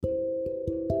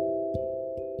Hey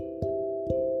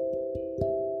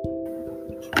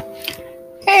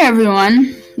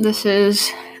everyone, this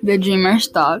is the Dreamer's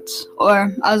Thoughts,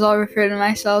 or as I'll refer to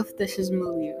myself, this is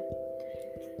Malia.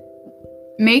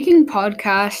 Making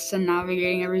podcasts and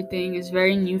navigating everything is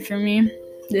very new for me.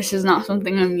 This is not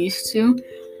something I'm used to,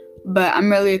 but I'm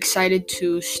really excited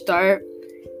to start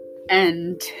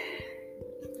and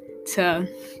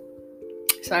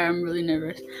Sorry, I'm really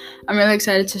nervous. I'm really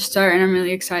excited to start, and I'm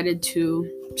really excited to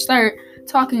start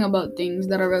talking about things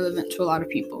that are relevant to a lot of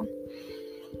people.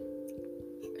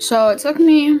 So it took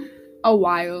me a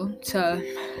while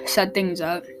to set things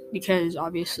up because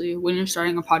obviously when you're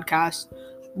starting a podcast,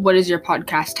 what is your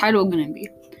podcast title going to be?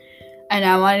 And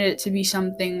I wanted it to be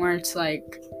something where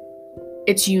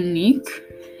it's unique,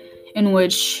 in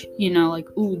which,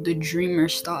 the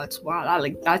Dreamer's Thoughts. Wow,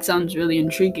 that sounds really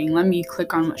intriguing. Let me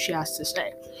click on what she has to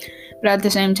say. But at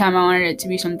the same time, I wanted it to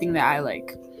be something that I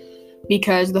like,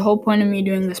 because the whole point of me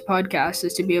doing this podcast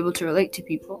is to be able to relate to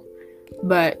people.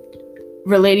 But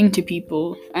relating to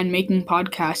people and making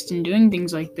podcasts and doing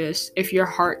things like this, if your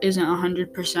heart isn't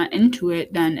 100% into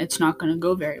it, then it's not going to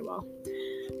go very well.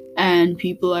 And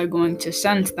people are going to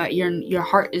sense that your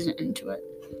heart isn't into it.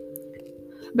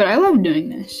 But I love doing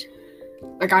this.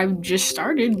 I've just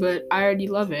started, but I already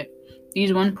love it.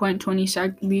 These 1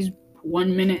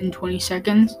 minute and 20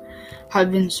 seconds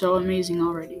have been so amazing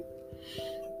already.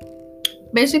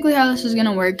 Basically, how this is going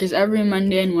to work is every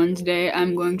Monday and Wednesday,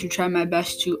 I'm going to try my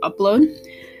best to upload.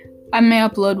 I may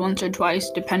upload once or twice,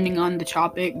 depending on the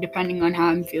topic, depending on how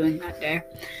I'm feeling that day.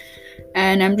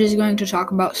 And I'm just going to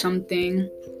talk about something.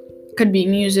 Could be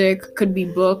music, could be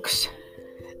books.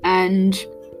 And,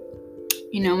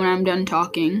 when I'm done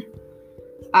talking,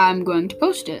 I'm going to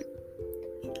post it.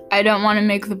 I don't want to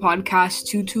make the podcast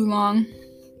too long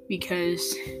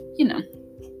because,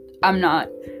 I'm not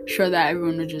sure that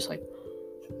everyone would just,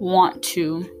 want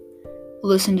to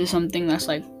listen to something that's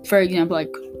for example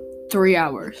 3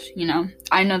 hours.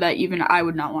 I know that even I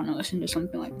would not want to listen to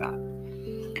something like that.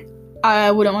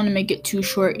 I wouldn't want to make it too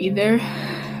short either.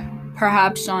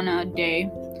 Perhaps on a day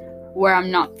where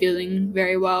I'm not feeling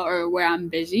very well or where I'm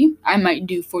busy, I might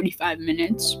do 45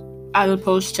 minutes as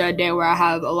opposed to a day where I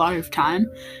have a lot of time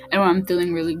and when I'm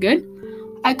feeling really good,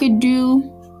 I could do,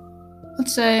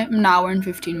 let's say, an hour and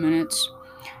 15 minutes.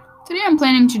 Today I'm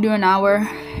planning to do an hour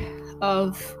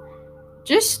of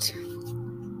just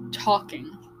talking.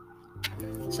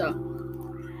 So,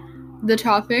 the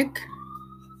topic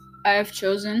I have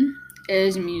chosen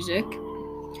is music.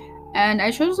 And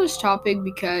I chose this topic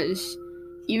because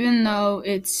even though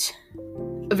it's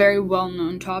a very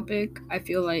well-known topic, I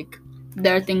feel like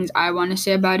there are things I want to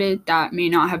say about it that may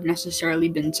not have necessarily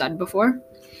been said before.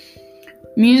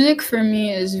 Music for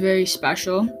me is very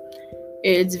special.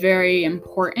 It's very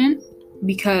important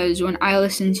because when I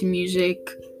listen to music,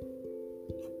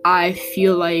 I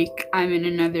feel like I'm in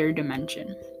another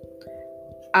dimension.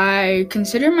 I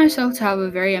consider myself to have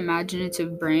a very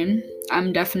imaginative brain.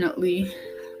 I'm definitely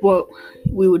what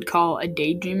we would call a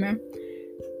daydreamer.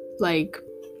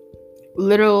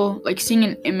 Seeing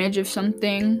an image of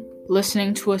something,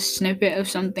 listening to a snippet of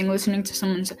something, listening to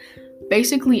someone's,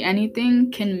 basically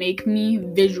anything can make me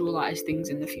visualize things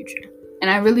in the future. And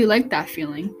I really like that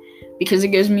feeling because it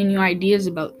gives me new ideas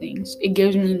about things. It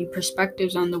gives me new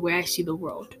perspectives on the way I see the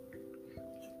world.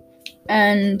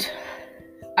 And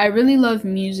I really love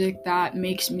music that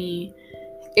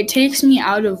it takes me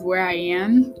out of where I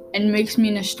am and makes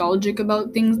me nostalgic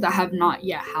about things that have not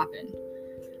yet happened.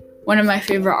 One of my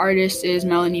favorite artists is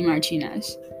Melanie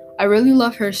Martinez. I really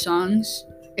love her songs,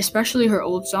 especially her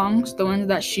old songs, the ones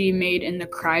that she made in the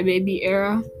Crybaby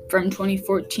era from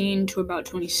 2014 to about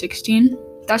 2016.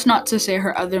 That's not to say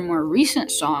her other more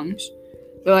recent songs,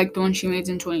 they're like the ones she made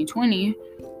in 2020.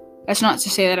 That's not to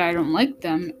say that I don't like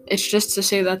them. It's just to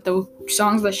say that the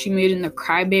songs that she made in the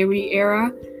Crybaby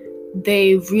era,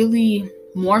 they really,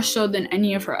 more so than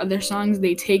any of her other songs,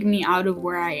 they take me out of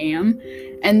where I am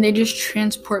and they just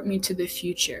transport me to the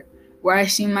future, where I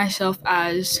see myself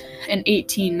as an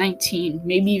 18, 19,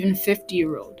 maybe even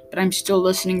 50-year-old, but I'm still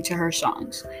listening to her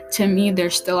songs. To me, they're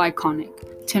still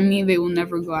iconic. To me, they will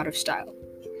never go out of style.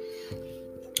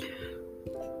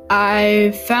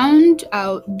 I found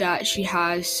out that she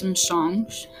has some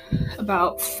songs,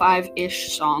 about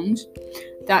 5-ish songs,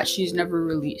 that she's never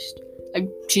released.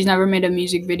 She's never made a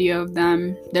music video of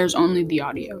them. There's only the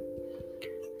audio.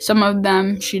 Some of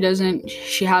them she hasn't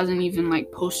even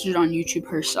posted on YouTube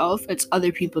herself. It's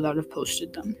other people that have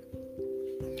posted them.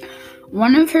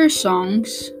 One of her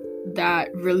songs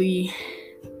that really,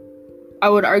 I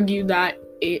would argue that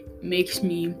it makes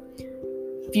me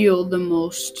feel the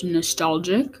most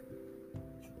nostalgic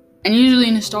And usually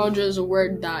nostalgia is a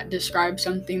word that describes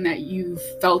something that you've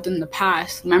felt in the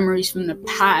past, memories from the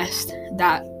past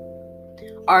that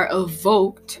are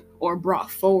evoked or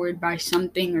brought forward by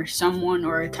something or someone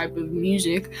or a type of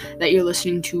music that you're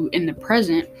listening to in the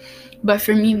present. But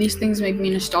for me, these things make me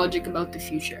nostalgic about the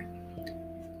future.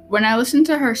 When I listen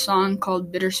to her song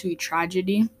called Bittersweet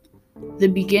Tragedy, the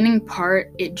beginning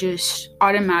part, it just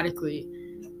automatically,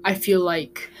 I feel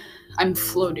like I'm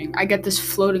floating. I get this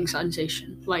floating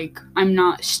sensation, like I'm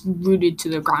not rooted to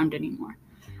the ground anymore.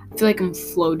 I feel like I'm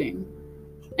floating.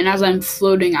 And as I'm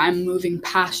floating, I'm moving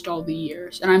past all the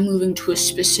years, and I'm moving to a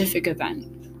specific event.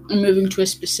 I'm moving to a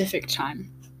specific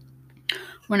time.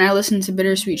 When I listen to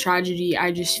Bittersweet Tragedy,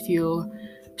 I just feel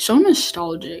so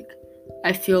nostalgic.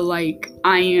 I feel like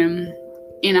I am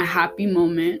in a happy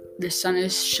moment. The sun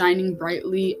is shining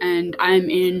brightly, and I'm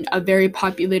in a very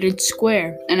populated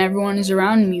square, and everyone is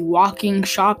around me, walking,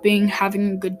 shopping,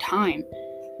 having a good time,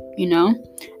 you know?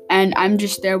 And I'm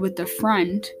just there with a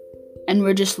friend, and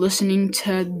we're just listening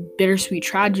to Bittersweet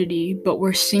Tragedy, but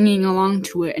we're singing along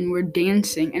to it, and we're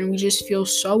dancing, and we just feel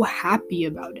so happy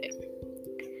about it.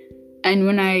 And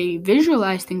when I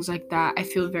visualize things like that, I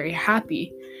feel very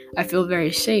happy. I feel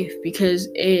very safe because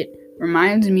it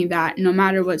reminds me that no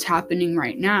matter what's happening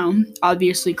right now,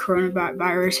 obviously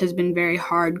coronavirus has been very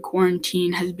hard.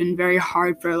 Quarantine has been very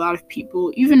hard for a lot of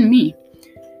people, even me.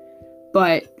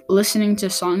 But listening to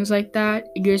songs like that,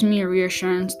 it gives me a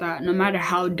reassurance that no matter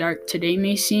how dark today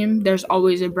may seem, there's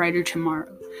always a brighter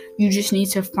tomorrow. You just need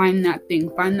to find that thing,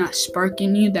 find that spark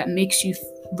in you that makes you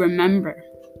remember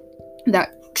that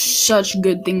such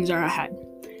good things are ahead.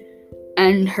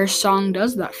 And her song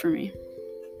does that for me.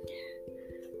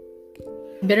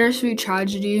 Bittersweet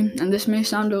Tragedy, and this may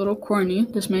sound a little corny,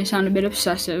 this may sound a bit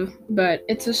obsessive, but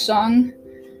it's a song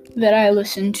that I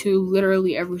listen to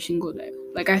literally every single day.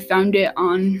 Like, I found it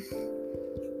on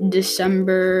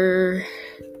December...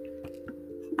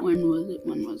 When was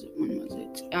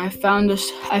it? I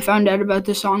found out about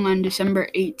the song on December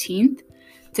 18th.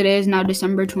 Today is now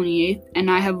December 28th, and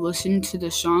I have listened to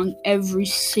the song every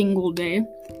single day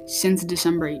since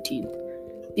December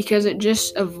 18th. Because it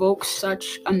just evokes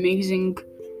such amazing,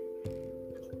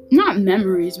 not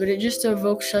memories, but it just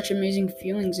evokes such amazing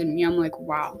feelings in me. I'm like,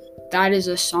 wow, that is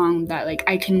a song that, like,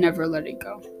 I can never let it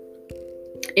go.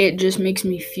 It just makes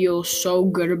me feel so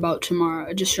good about tomorrow.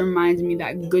 It just reminds me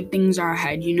that good things are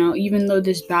ahead, you know? Even though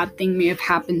this bad thing may have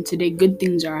happened today, good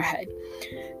things are ahead.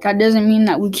 That doesn't mean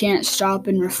that we can't stop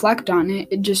and reflect on it.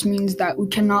 It just means that we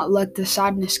cannot let the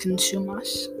sadness consume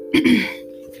us.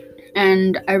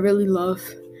 And I really love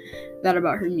that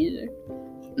about her music.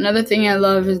 Another thing I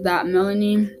love is that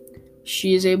Melanie,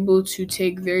 she is able to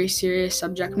take very serious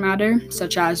subject matter,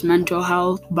 such as mental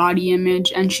health, body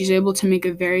image, and she's able to make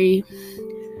a very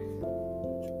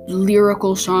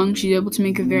lyrical song. She's able to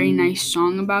make a very nice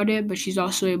song about it, but she's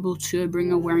also able to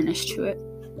bring awareness to it.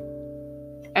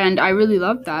 And I really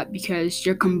love that because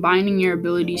you're combining your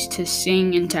abilities to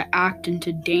sing and to act and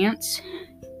to dance,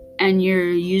 and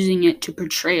you're using it to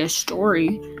portray a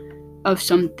story of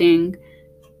something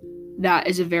that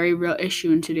is a very real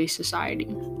issue in today's society.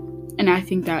 And I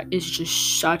think that is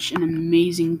just such an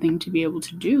amazing thing to be able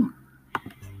to do.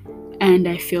 And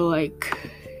I feel like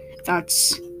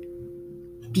that's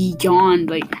beyond,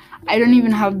 like, I don't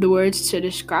even have the words to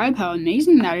describe how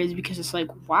amazing that is, because it's like,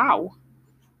 wow.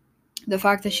 The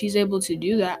fact that she's able to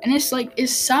do that. And it's like, it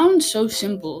sounds so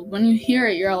simple. When you hear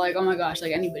it, you're like, oh my gosh,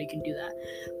 like anybody can do that.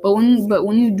 But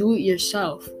when you do it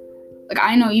yourself, like,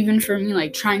 I know even for me,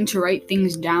 like, trying to write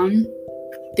things down,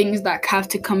 things that have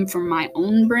to come from my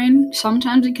own brain,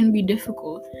 sometimes it can be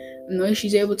difficult. And the way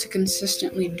she's able to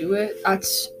consistently do it,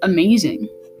 that's amazing.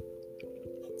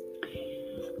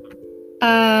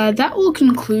 That will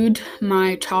conclude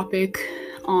my topic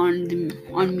on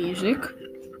music.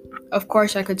 Of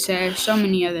course, I could say so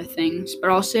many other things, but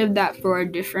I'll save that for a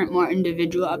different, more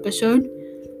individual episode,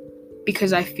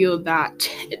 because I feel that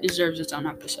it deserves its own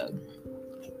episode.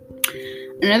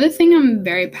 Another thing I'm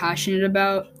very passionate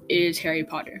about is Harry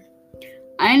Potter.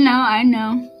 I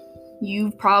know.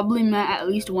 You've probably met at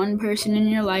least one person in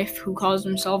your life who calls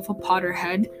himself a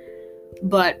Potterhead.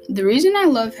 But the reason I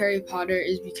love Harry Potter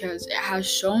is because it has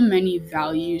so many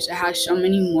values. It has so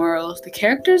many morals. The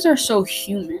characters are so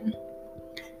human.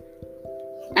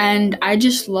 And I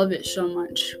just love it so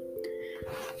much.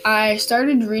 I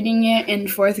started reading it in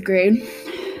 4th grade.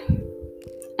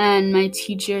 And my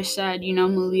teacher said, you know,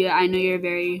 Malia, I know you're a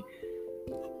very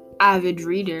avid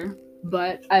reader,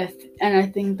 but I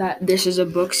think that this is a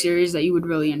book series that you would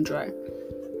really enjoy.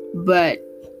 But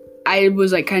I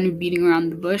was like kind of beating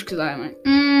around the bush because I went,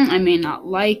 I may not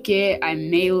like it. I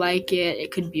may like it.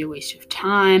 It could be a waste of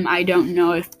time. I don't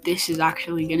know if this is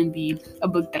actually going to be a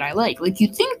book that I like. Like, you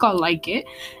think I'll like it,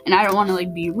 and I don't want to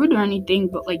like be rude or anything,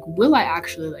 but like, will I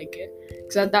actually like it?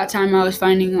 Because at that time I was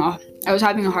having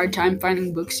a hard time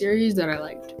finding book series that I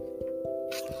liked.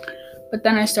 But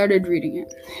then I started reading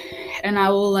it, and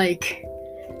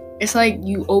it's like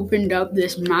you opened up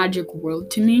this magic world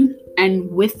to me,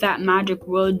 and with that magic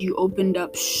world, you opened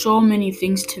up so many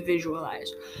things to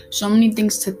visualize, so many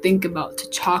things to think about, to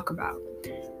talk about.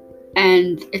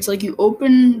 And it's like you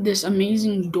open this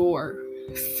amazing door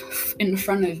in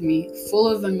front of me, full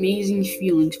of amazing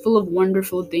feelings, full of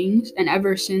wonderful things, and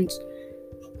ever since,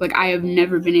 like, I have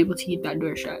never been able to keep that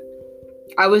door shut.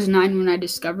 I was 9 when I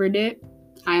discovered it.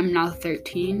 I am now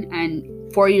 13,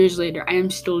 and 4 years later, I am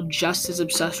still just as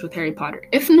obsessed with Harry Potter,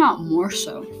 if not more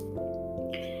so.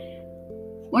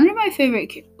 My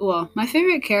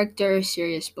favorite character is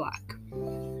Sirius Black.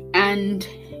 And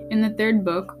in the third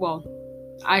book,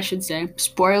 I should say,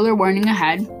 spoiler warning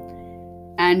ahead,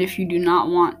 and if you do not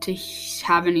want to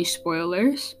have any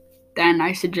spoilers, then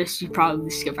I suggest you probably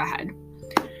skip ahead.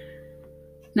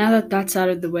 Now that that's out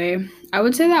of the way, I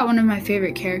would say that one of my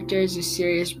favorite characters is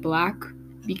Sirius Black,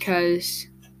 because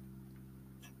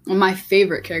my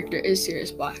favorite character is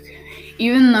Sirius Black.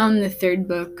 Even though in the third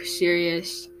book,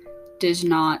 Sirius does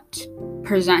not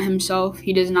present himself,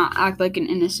 he does not act like an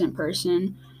innocent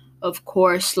person. Of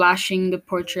course, slashing the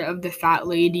portrait of the fat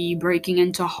lady, breaking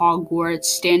into Hogwarts,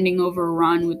 standing over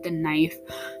Ron with the knife.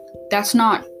 That's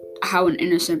not how an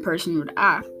innocent person would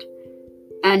act.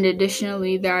 And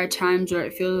additionally, there are times where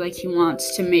it feels like he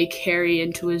wants to make Harry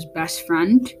into his best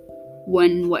friend,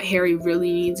 when what Harry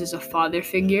really needs is a father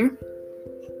figure.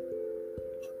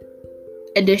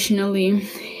 Additionally,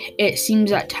 it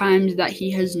seems at times that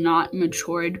he has not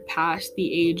matured past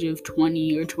the age of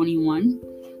 20 or 21.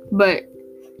 But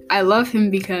I love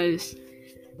him because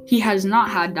he has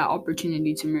not had that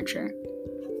opportunity to mature.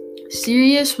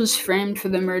 Sirius was framed for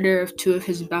the murder of 2 of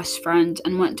his best friends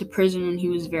and went to prison when he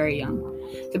was very young.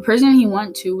 The prison he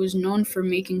went to was known for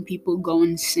making people go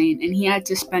insane, and he had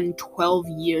to spend 12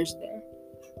 years there.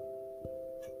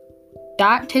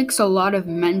 That takes a lot of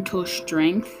mental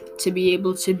strength to be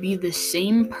able to be the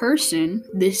same person,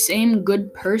 the same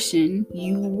good person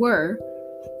you were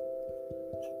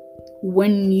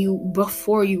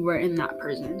before you were in that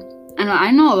prison. And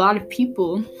I know a lot of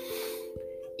people,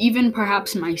 even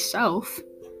perhaps myself,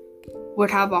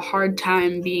 would have a hard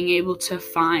time being able to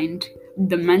find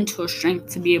the mental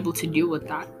strength to be able to deal with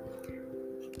that.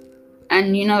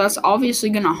 And that's obviously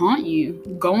going to haunt you.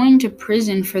 Going to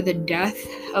prison for the death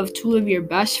of 2 of your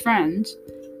best friends.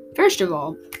 First of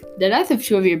all, the death of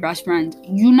 2 of your best friends,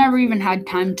 you never even had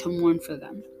time to mourn for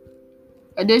them.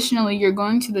 Additionally, you're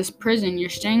going to this prison, you're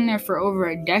staying there for over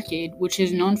a decade, which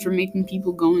is known for making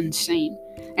people go insane.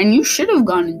 And you should have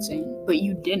gone insane, but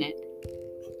you didn't.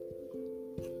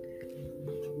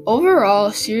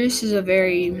 Overall, Sirius is a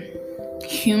very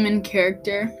human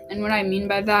character, and what I mean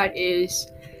by that is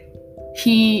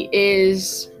he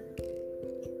is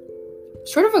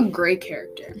sort of a gray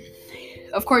character.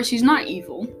 Of course, he's not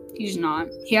evil. He's not.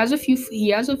 He has a few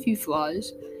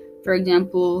flaws. For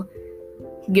example,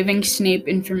 giving Snape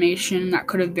information that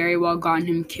could have very well gotten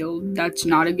him killed. That's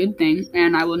not a good thing,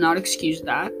 and I will not excuse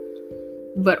that.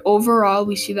 But overall,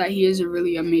 we see that he is a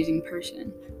really amazing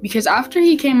person. Because after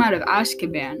he came out of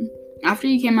Azkaban, after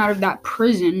he came out of that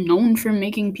prison known for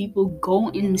making people go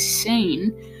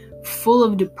insane, full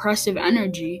of depressive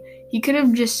energy, he could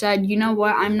have just said, you know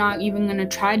what, I'm not even going to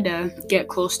try to get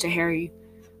close to Harry.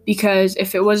 Because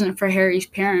if it wasn't for Harry's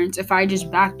parents, if I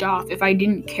just backed off, if I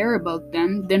didn't care about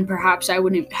them, then perhaps I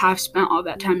wouldn't have spent all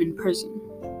that time in prison.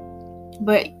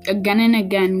 But again and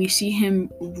again, we see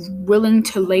him willing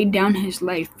to lay down his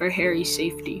life for Harry's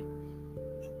safety.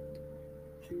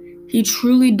 He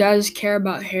truly does care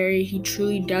about Harry, he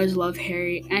truly does love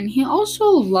Harry, and he also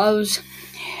loves,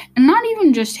 and not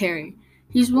even just Harry,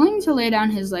 he's willing to lay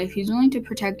down his life, he's willing to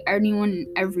protect anyone and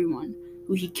everyone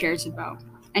who he cares about,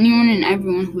 anyone and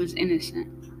everyone who is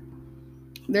innocent.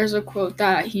 There's a quote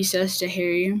that he says to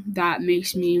Harry that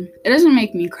it doesn't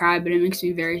make me cry, but it makes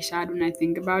me very sad when I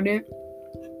think about it.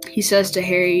 He says to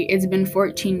Harry, "It's been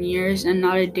 14 years and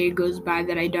not a day goes by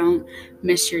that I don't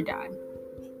miss your dad."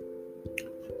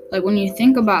 Like, when you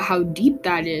think about how deep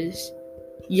that is,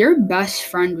 your best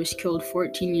friend was killed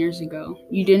 14 years ago.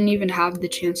 You didn't even have the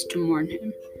chance to mourn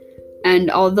him. And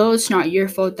although it's not your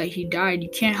fault that he died, you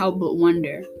can't help but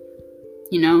wonder.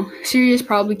 Sirius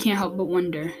probably can't help but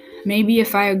wonder. Maybe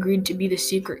if I agreed to be the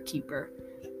secret keeper,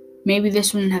 maybe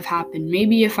this wouldn't have happened.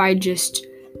 Maybe if I just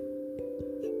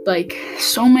Like,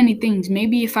 so many things.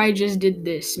 Maybe if I just did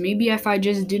this, maybe if I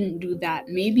just didn't do that,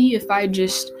 maybe even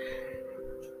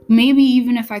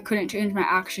if I couldn't change my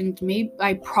actions, maybe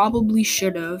I probably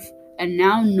should have. And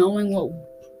now knowing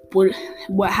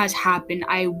what has happened,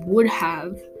 I would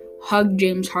have hugged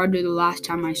James harder the last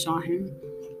time I saw him.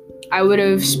 I would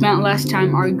have spent less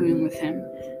time arguing with him.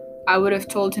 I would have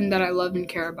told him that I love and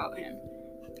care about him.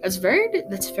 That's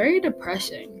very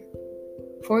depressing.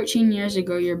 14 years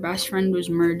ago, your best friend was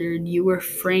murdered. You were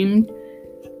framed,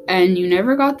 and you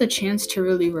never got the chance to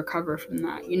really recover from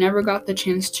that. You never got the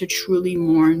chance to truly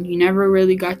mourn. You never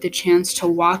really got the chance to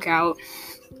walk out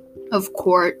of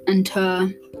court and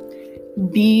to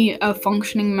be a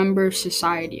functioning member of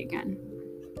society again.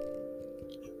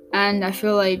 And I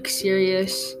feel like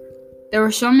Sirius, there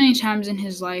were so many times in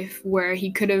his life where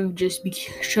he could have just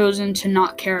chosen to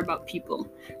not care about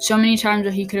people. So many times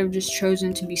where he could have just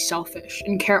chosen to be selfish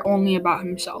and care only about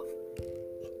himself.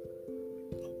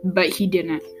 But he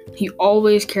didn't. He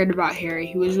always cared about Harry.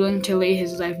 He was willing to lay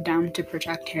his life down to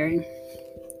protect Harry.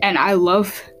 And I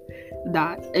love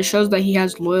that. It shows that he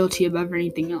has loyalty above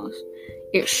anything else.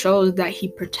 It shows that he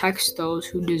protects those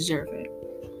who deserve it.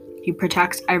 He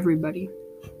protects everybody.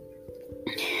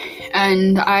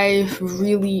 And I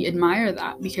really admire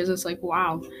that, because it's like,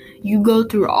 wow, you go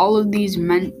through all of these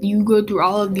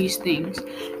things,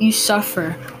 you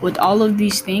suffer with all of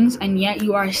these things, and yet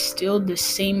you are still the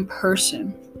same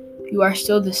person. You are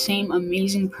still the same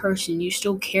amazing person. You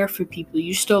still care for people.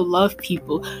 You still love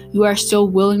people. You are still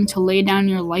willing to lay down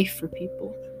your life for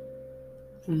people.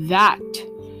 That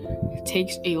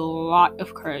takes a lot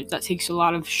of courage. That takes a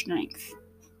lot of strength.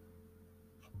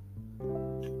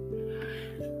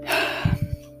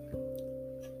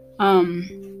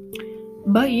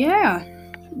 But yeah,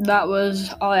 that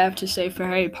was all I have to say for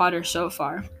Harry Potter so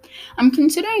far. I'm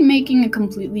considering making a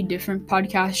completely different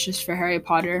podcast just for Harry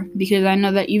Potter, because I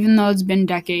know that even though it's been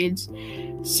decades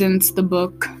since the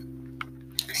book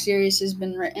series has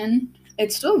been written,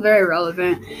 it's still very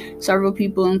relevant. Several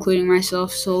people, including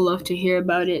myself, still love to hear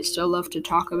about it, still love to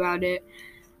talk about it.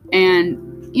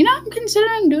 And, I'm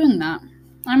considering doing that.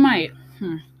 I might.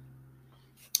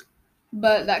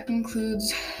 But that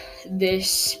concludes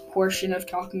this portion of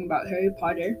talking about Harry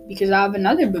Potter, because I have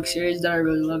another book series that I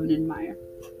really love and admire.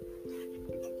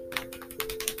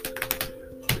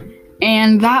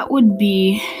 And that would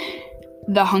be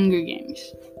The Hunger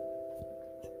Games.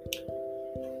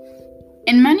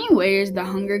 In many ways, The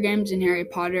Hunger Games and Harry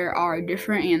Potter are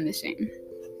different and the same.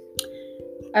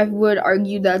 I would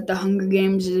argue that The Hunger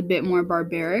Games is a bit more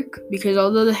barbaric, because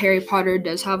although the Harry Potter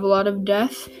does have a lot of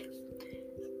death,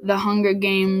 The Hunger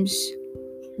Games,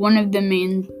 one of the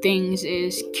main things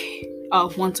is,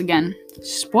 once again,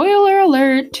 spoiler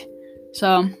alert.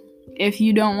 So, if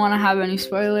you don't want to have any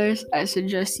spoilers, I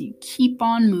suggest you keep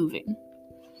on moving.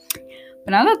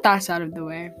 But now that that's out of the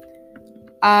way,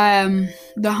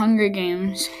 The Hunger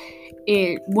Games,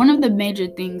 one of the major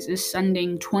things is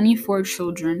sending 24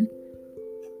 children.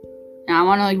 And I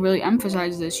want to really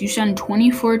emphasize this. You send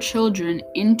 24 children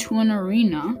into an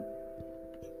arena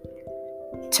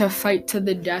to fight to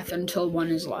the death until one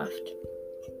is left.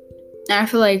 And I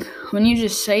feel like when you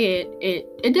just say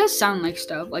it does sound like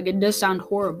stuff. Like, it does sound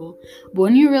horrible. But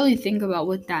when you really think about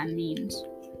what that means,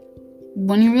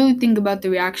 when you really think about the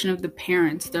reaction of the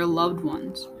parents, their loved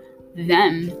ones,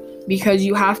 them, because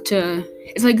you have to,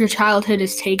 it's like your childhood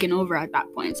is taken over at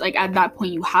that point. It's like at that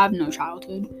point you have no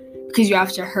childhood, because you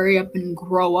have to hurry up and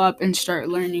grow up and start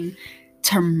learning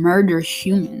to murder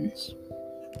humans.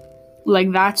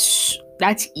 Like, that's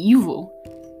evil.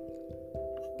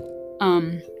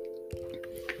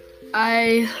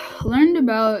 I learned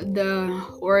about the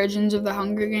origins of the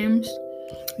Hunger Games.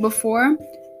 Before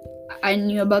I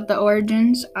knew about the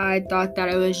origins, I thought that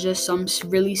it was just some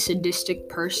really sadistic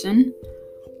person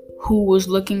who was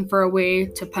looking for a way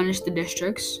to punish the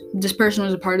districts. This person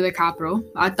was a part of the Capitol.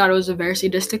 I thought it was a very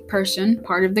sadistic person,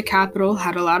 part of the Capitol,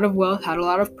 had a lot of wealth, had a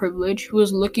lot of privilege, who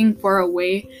was looking for a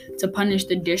way to punish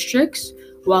the districts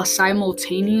while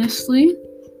simultaneously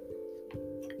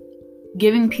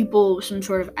giving people some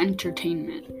sort of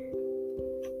entertainment.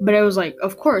 But it was like,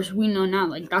 of course, we know now,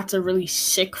 like, that's a really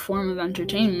sick form of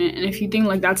entertainment. And if you think,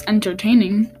 like, that's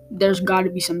entertaining, there's got to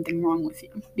be something wrong with you.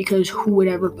 Because who would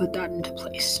ever put that into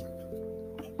place?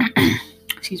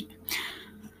 Excuse me.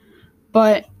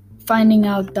 But finding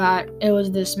out that it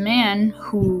was this man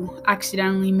who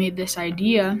accidentally made this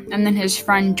idea, and then his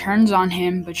friend turns on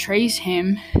him, betrays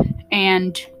him,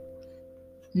 and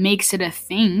makes it a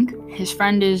thing. His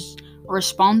friend is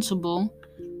responsible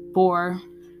for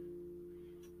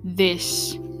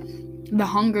this the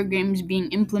Hunger Games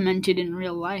being implemented in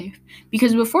real life.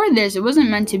 Because before this, it wasn't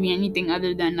meant to be anything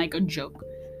other than like a joke.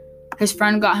 His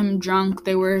friend got him drunk,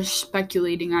 they were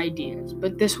speculating ideas.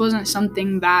 But this wasn't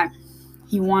something that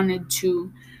he wanted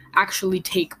to actually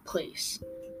take place.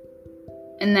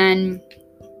 And then,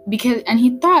 he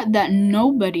thought that no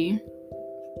one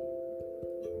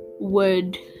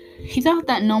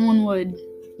would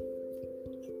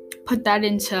put that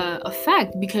into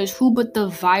effect, because who but the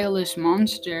vilest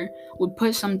monster would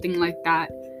make something like that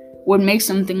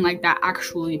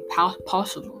actually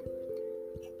possible.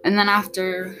 And then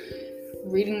after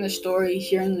reading the story,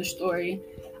 hearing the story,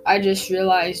 I just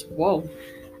realized, whoa,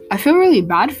 I feel really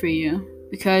bad for you,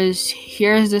 because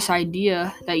here's this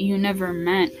idea that you never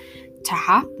meant to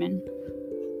happen.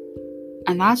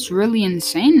 And that's really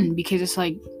insane, because it's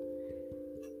like,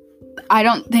 I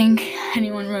don't think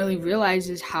anyone really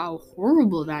realizes how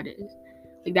horrible that is.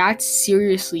 Like, that's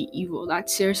seriously evil.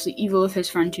 That's seriously evil of his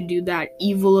friend to do that.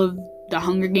 Evil of the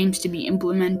Hunger Games to be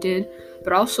implemented,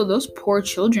 but also those poor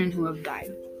children who have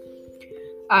died.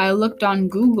 I looked on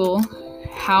Google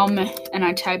and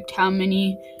I typed how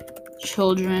many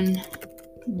children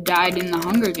died in the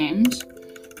Hunger Games.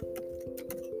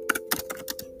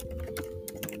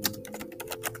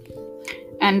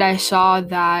 And I saw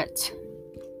that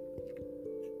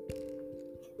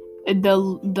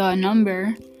the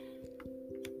number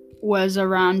was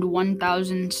around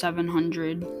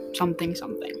 1,700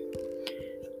 something.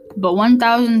 But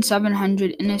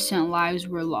 1,700 innocent lives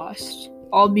were lost,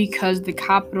 all because the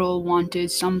Capitol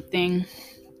wanted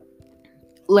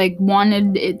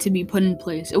it to be put in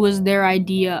place. It was their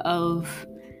idea of,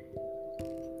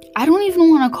 I don't even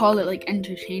want to call it like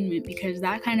entertainment, because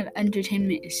that kind of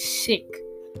entertainment is sick.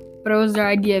 But it was their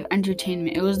idea of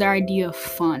entertainment. It was their idea of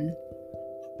fun.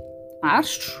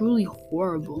 That's truly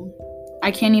horrible.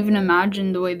 I can't even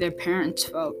imagine the way their parents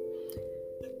felt.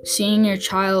 Seeing your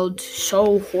child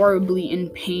so horribly in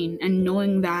pain, and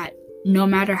knowing that no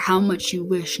matter how much you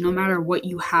wish, no matter what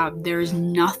you have, there is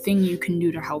nothing you can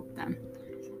do to help them.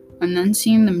 And then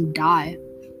seeing them die.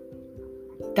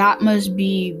 That must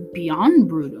be beyond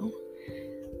brutal.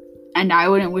 And I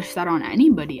wouldn't wish that on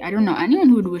anybody. I don't know anyone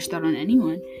who would wish that on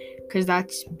anyone, because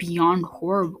that's beyond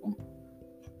horrible.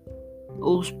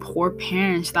 Those poor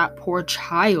parents, that poor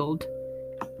child.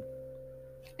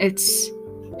 It's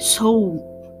so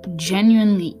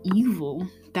genuinely evil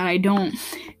that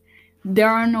there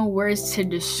are no words to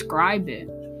describe it.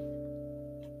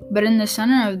 But in the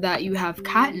center of that, you have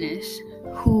Katniss,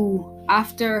 who,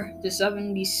 after the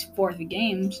 74th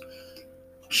Games,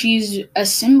 she's a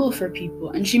symbol for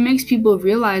people, and she makes people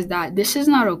realize that this is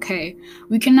not okay.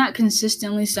 We cannot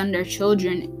consistently send our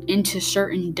children into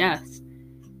certain death,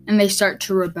 and they start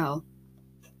to rebel.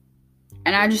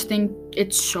 And I just think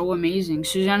it's so amazing.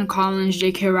 Suzanne Collins,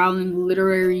 J.K. Rowling,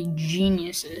 literary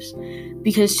geniuses.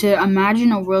 Because to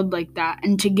imagine a world like that,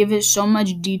 and to give it so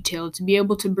much detail, to be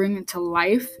able to bring it to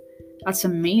life, that's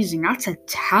amazing. That's a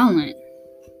talent.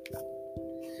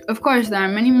 Of course, there are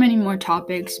many, many more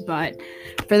topics, but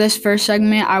for this first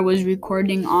segment, I was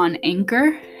recording on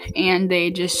Anchor, and they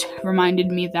just reminded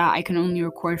me that I can only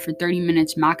record for 30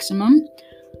 minutes maximum.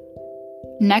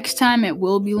 Next time, it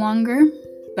will be longer,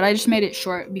 but I just made it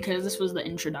short because this was the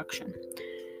introduction.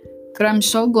 But I'm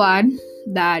so glad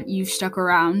that you've stuck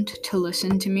around to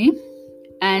listen to me,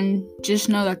 and just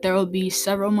know that there will be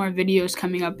several more videos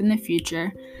coming up in the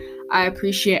future. I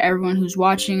appreciate everyone who's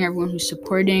watching, everyone who's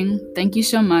supporting. Thank you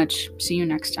so much. See you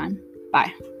next time.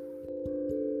 Bye.